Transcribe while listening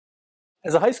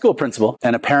As a high school principal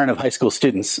and a parent of high school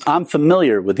students, I'm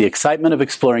familiar with the excitement of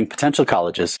exploring potential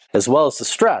colleges, as well as the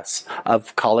stress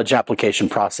of college application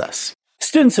process.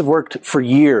 Students have worked for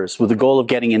years with the goal of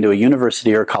getting into a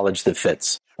university or college that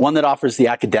fits, one that offers the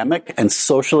academic and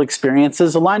social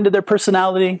experiences aligned to their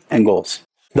personality and goals.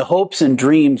 The hopes and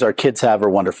dreams our kids have are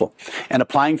wonderful, and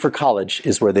applying for college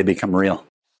is where they become real.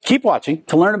 Keep watching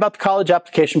to learn about the college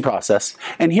application process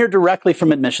and hear directly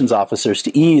from admissions officers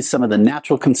to ease some of the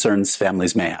natural concerns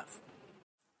families may have.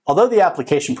 Although the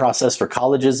application process for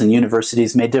colleges and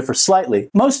universities may differ slightly,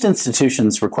 most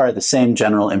institutions require the same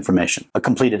general information: a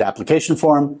completed application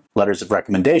form, letters of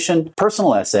recommendation,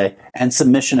 personal essay, and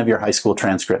submission of your high school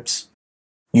transcripts.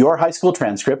 Your high school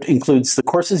transcript includes the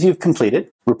courses you've completed,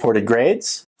 reported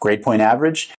grades, grade point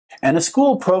average, and a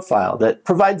school profile that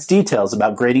provides details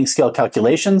about grading scale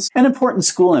calculations and important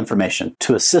school information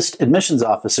to assist admissions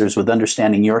officers with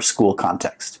understanding your school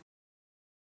context.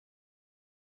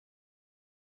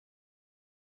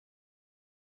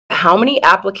 How many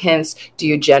applicants do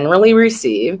you generally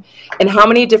receive, and how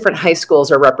many different high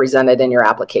schools are represented in your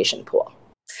application pool?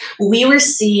 We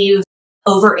receive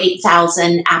over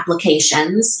 8,000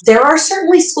 applications. There are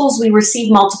certainly schools we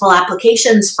receive multiple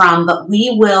applications from, but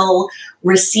we will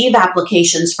receive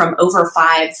applications from over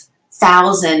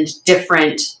 5,000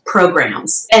 different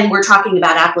programs. And we're talking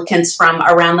about applicants from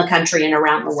around the country and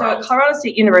around the world. So at Colorado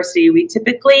State University, we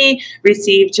typically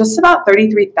receive just about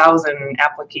 33,000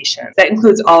 applications. That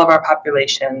includes all of our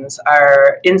populations,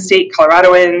 our in-state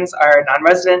Coloradoans, our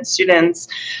non-resident students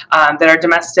that are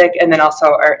domestic, and then also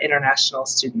our international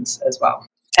students as well.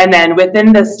 And then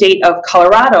within the state of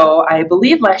Colorado, I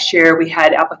believe last year we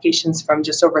had applications from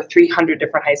just over 300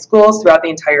 different high schools throughout the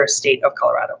entire state of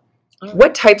Colorado.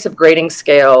 What types of grading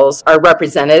scales are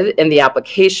represented in the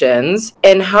applications,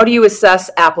 and how do you assess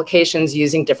applications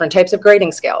using different types of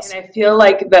grading scales? And I feel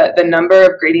like the number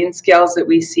of grading scales that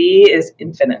we see is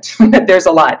infinite. There's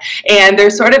a lot. And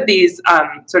there's sort of these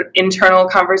sort of internal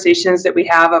conversations that we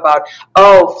have about,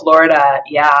 oh, Florida,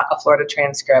 yeah, a Florida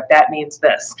transcript, that means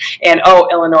this. And oh,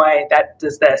 Illinois, that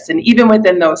does this. And even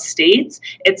within those states,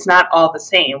 it's not all the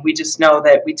same. We just know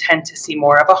that we tend to see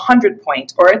more of a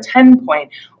 100-point or a 10-point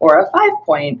or a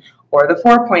 5-point or the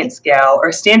 4-point scale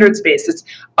or standards based. It's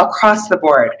across the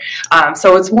board.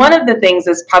 So it's one of the things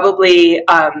that's probably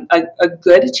a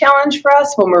good challenge for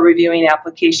us when we're reviewing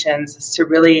applications, is to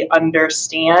really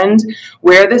understand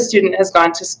where the student has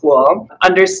gone to school,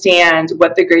 understand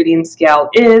what the grading scale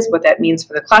is, what that means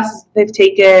for the classes that they've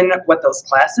taken, what those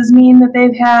classes mean that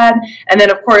they've had. And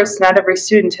then, of course, not every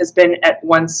student has been at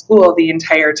one school the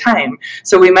entire time.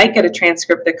 So we might get a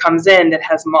transcript that comes in that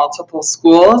has multiple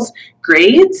schools,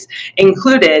 grades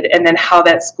included, and then how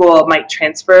that school might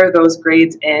transfer those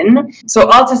grades in. So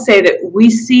all to say that we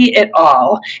see it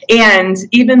all, and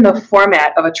even the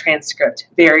format of a transcript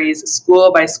varies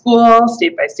school by school,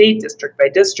 state by state, district by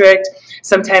district.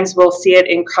 Sometimes we'll see it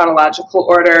in chronological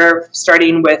order,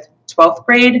 starting with 12th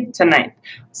grade to 9th.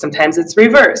 Sometimes it's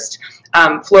reversed.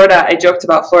 Florida, I joked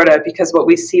about Florida because what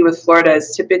we see with Florida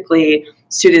is typically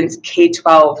students'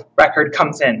 K-12 record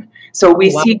comes in. So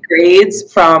we see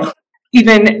grades from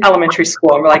even elementary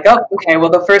school. And we're like, oh, okay, well,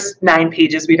 the first 9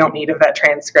 pages we don't need of that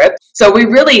transcript. So we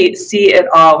really see it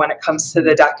all when it comes to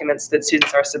the documents that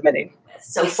students are submitting.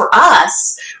 So for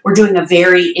us, we're doing a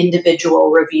very individual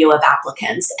review of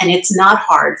applicants, and it's not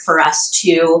hard for us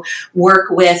to work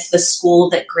with the school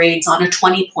that grades on a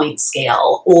 20-point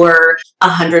scale or a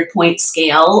 100-point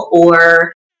scale,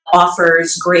 or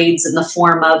offers grades in the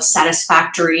form of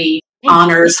satisfactory,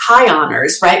 honors, high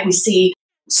honors, right? We see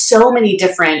so many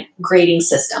different grading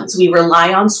systems. We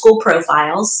rely on school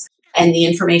profiles and the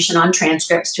information on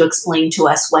transcripts to explain to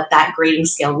us what that grading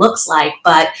scale looks like.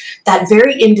 But that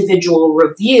very individual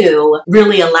review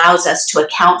really allows us to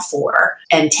account for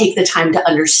and take the time to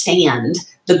understand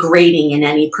the grading in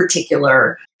any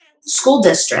particular school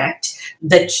district.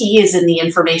 The key is in the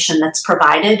information that's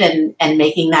provided and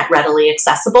making that readily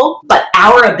accessible. But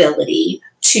our ability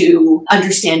to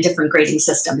understand different grading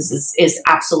systems is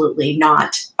absolutely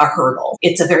not a hurdle.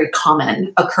 It's a very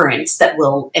common occurrence that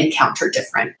we'll encounter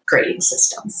different grading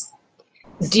systems.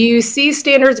 Do you see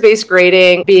standards-based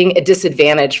grading being a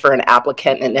disadvantage for an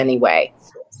applicant in any way?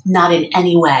 Not in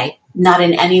any way. Not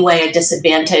in any way a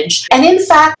disadvantage. And in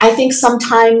fact, I think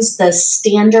sometimes the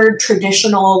standard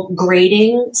traditional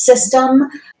grading system,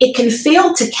 it can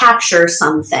fail to capture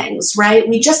some things, right?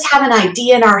 We just have an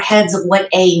idea in our heads of what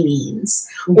A means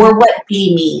or what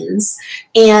B means.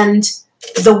 And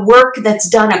the work that's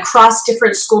done across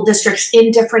different school districts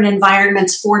in different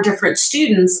environments for different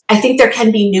students, I think there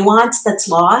can be nuance that's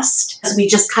lost as we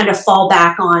just kind of fall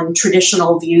back on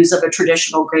traditional views of a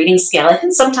traditional grading scale. I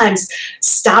think sometimes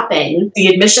stopping the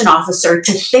admission officer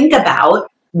to think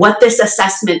about what this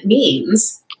assessment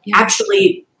means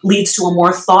actually leads to a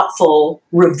more thoughtful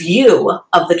review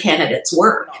of the candidate's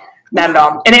work. Not at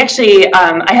all. And actually,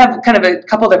 I have kind of a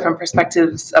couple different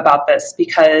perspectives about this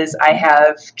because I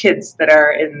have kids that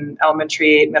are in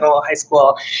elementary, middle, high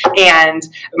school. And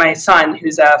my son,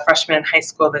 who's a freshman in high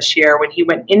school this year, when he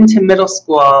went into middle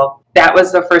school, that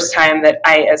was the first time that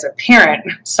I, as a parent,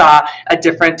 saw a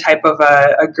different type of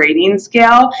a grading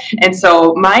scale. And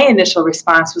so my initial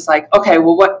response was like, okay,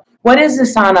 well, what is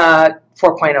this on a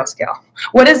 4.0 scale?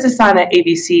 What is this on an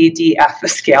ABCDF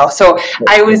scale? So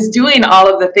I was doing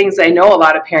all of the things I know a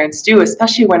lot of parents do,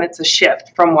 especially when it's a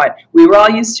shift from what we were all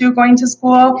used to going to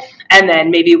school, and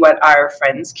then maybe what our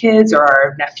friends' kids or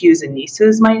our nephews and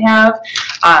nieces might have.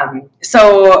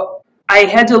 So I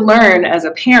had to learn as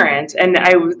a parent, and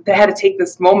I had to take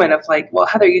this moment of like, well,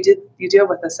 Heather, you deal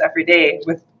with this every day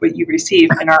with what you receive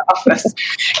in our office.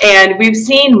 And we've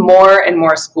seen more and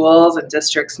more schools and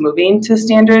districts moving to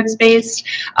standards-based.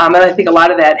 And I think a lot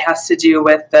of that has to do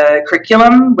with the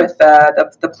curriculum, with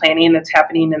the planning that's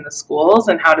happening in the schools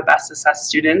and how to best assess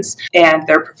students and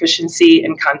their proficiency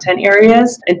in content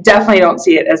areas. And definitely don't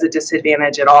see it as a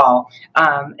disadvantage at all.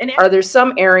 Are there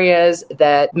some areas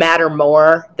that matter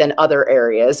more than other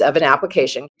areas of an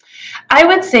application? I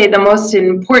would say the most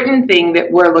important thing that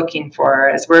we're looking for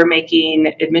as we're making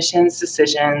admissions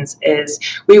decisions is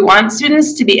we want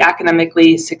students to be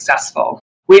academically successful.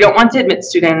 We don't want to admit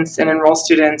students and enroll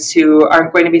students who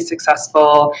aren't going to be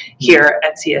successful here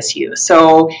at CSU.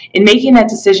 So in making that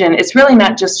decision, it's really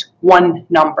not just one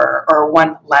number or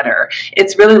one letter.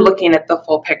 It's really looking at the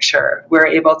full picture. We're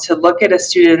able to look at a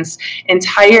student's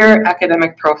entire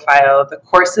academic profile, the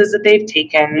courses that they've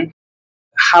taken,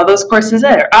 how those courses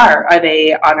are. Are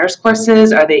they honors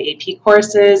courses? Are they AP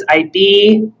courses?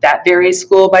 IB? That varies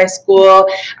school by school.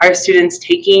 Are students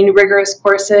taking rigorous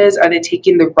courses? Are they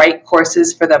taking the right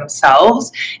courses for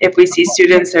themselves? If we see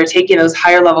students that are taking those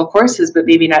higher level courses but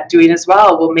maybe not doing as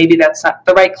well maybe that's not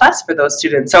the right class for those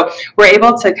students. So we're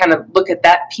able to kind of look at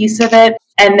that piece of it.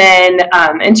 And then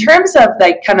in terms of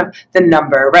like kind of the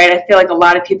number, right, I feel like a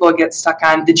lot of people get stuck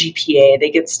on the GPA.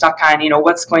 They get stuck on,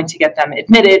 what's going to get them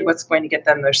admitted, what's going to get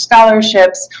them their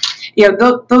scholarships.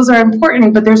 Those are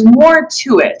important, but there's more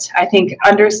to it. I think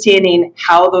understanding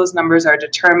how those numbers are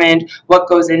determined, what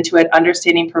goes into it,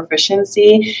 understanding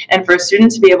proficiency, and for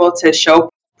students to be able to show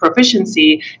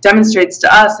proficiency demonstrates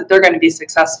to us that they're going to be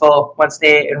successful once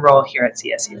they enroll here at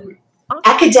CSU.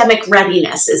 Academic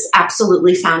readiness is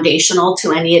absolutely foundational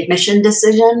to any admission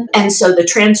decision. And so the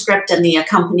transcript and the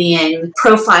accompanying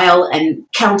profile and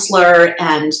counselor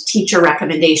and teacher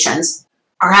recommendations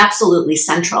are absolutely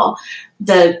central.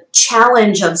 The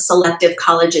challenge of selective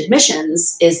college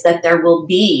admissions is that there will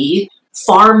be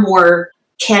far more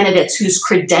candidates whose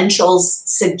credentials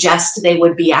suggest they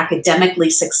would be academically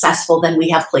successful than we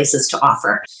have places to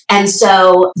offer. And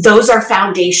so those are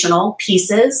foundational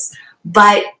pieces.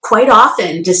 But quite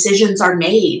often decisions are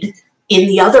made in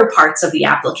the other parts of the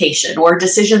application, or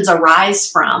decisions arise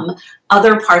from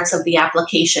other parts of the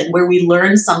application where we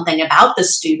learn something about the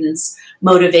students'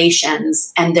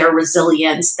 motivations and their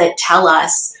resilience that tell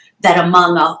us that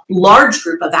among a large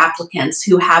group of applicants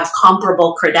who have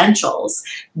comparable credentials,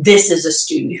 this is a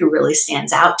student who really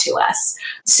stands out to us.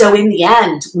 So in the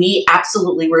end, we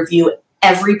absolutely review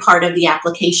every part of the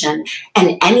application,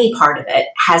 and any part of it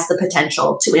has the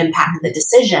potential to impact the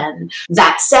decision.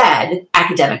 That said,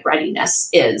 academic readiness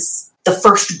is the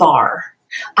first bar.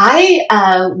 I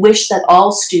wish that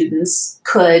all students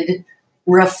could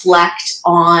reflect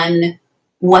on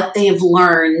what they've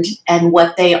learned and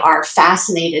what they are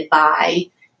fascinated by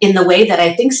in the way that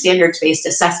I think standards-based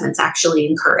assessments actually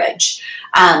encourage.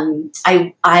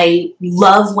 I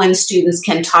love when students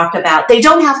can talk about, they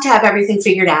don't have to have everything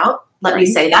figured out. Let me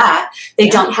say that. They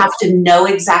don't have to know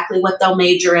exactly what they'll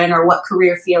major in or what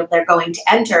career field they're going to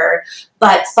enter,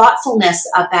 but thoughtfulness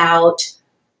about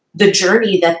the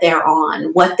journey that they're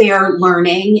on, what they are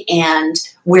learning and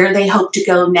where they hope to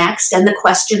go next, and the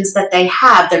questions that they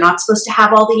have. They're not supposed to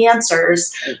have all the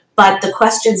answers, but the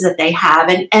questions that they have,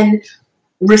 and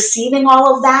receiving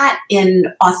all of that in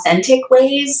authentic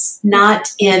ways,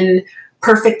 not in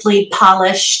perfectly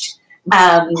polished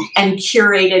and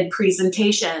curated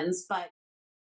presentations, but